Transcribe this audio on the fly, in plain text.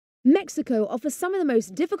Mexico offers some of the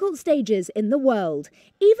most difficult stages in the world,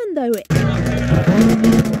 even though it...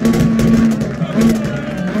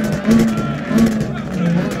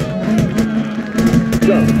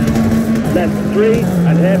 Go. Left 3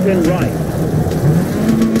 and hairpin right.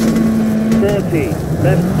 40.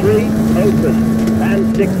 Left 3, open,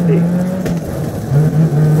 and 60.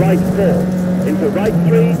 Right 4. Into right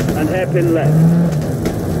 3 and hairpin left.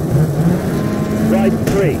 Right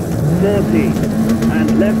 3, 40.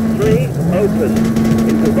 And left 3, open,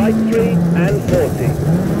 into right 3 and 40.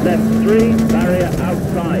 Left 3, barrier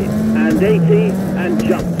outside, and 80, and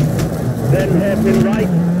jump. Then hairpin right,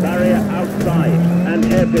 barrier outside, and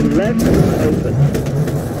hairpin left, open.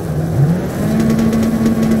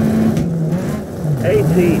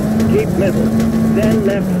 18, keep middle. Then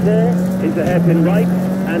left 4, into hairpin right,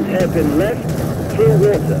 and hairpin left, through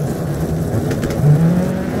water.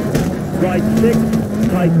 Right 6,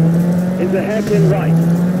 tighten. Into hairpin right,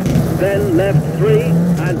 then left 3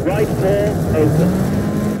 and right 4 open.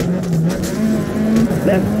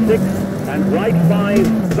 Left 6 and right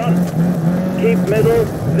 5 bump. Keep middle,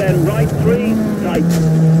 then right 3 tighten.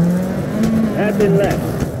 Hairpin left,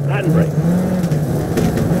 handbrake.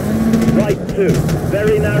 Right 2,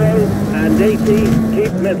 very narrow and 80,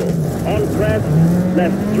 keep middle. On crest,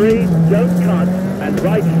 left 3, don't cut, and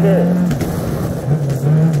right 4.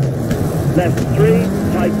 Left 3,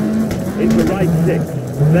 tighten. Into right 6,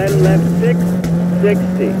 then left 6,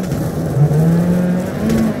 60.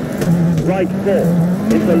 Right 4,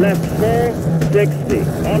 into left 4, 60.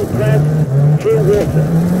 On crest, through water.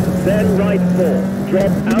 Then right 4,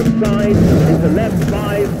 drop outside, into left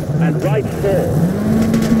 5, and right 4.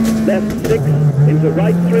 Left 6, into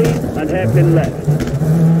right 3, and hairpin left.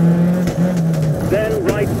 Then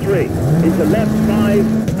right 3, into left 5,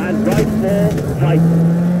 and right 4,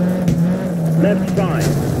 tighten. Left 5.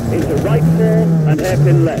 Into right 4 and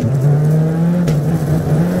hairpin left.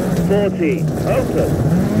 40, open,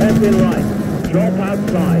 hairpin right, drop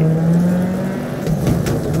outside.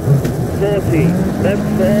 40, left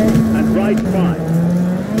 4 and right 5.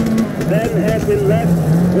 Then hairpin left,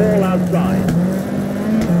 wall outside.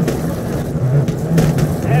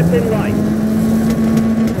 Hairpin right.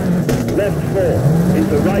 Left 4,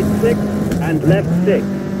 into right 6 and left 6.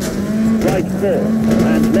 Right 4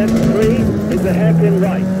 and left 3 into hairpin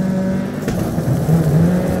right.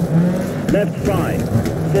 Left 5,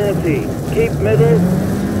 40, keep middle,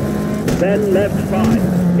 then left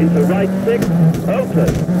 5, into right 6,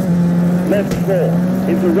 open, left 4,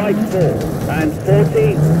 into right 4, and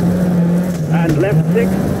 40, and left 6,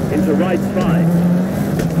 into right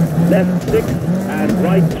 5, left 6, and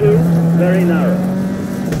right 2, very narrow,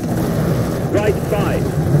 right 5,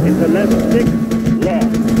 into left 6,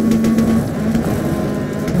 long,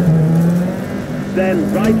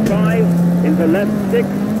 then right 5, into left 6,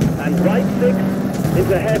 and right 6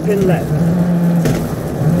 into hairpin left.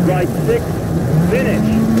 Right 6,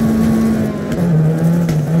 finish.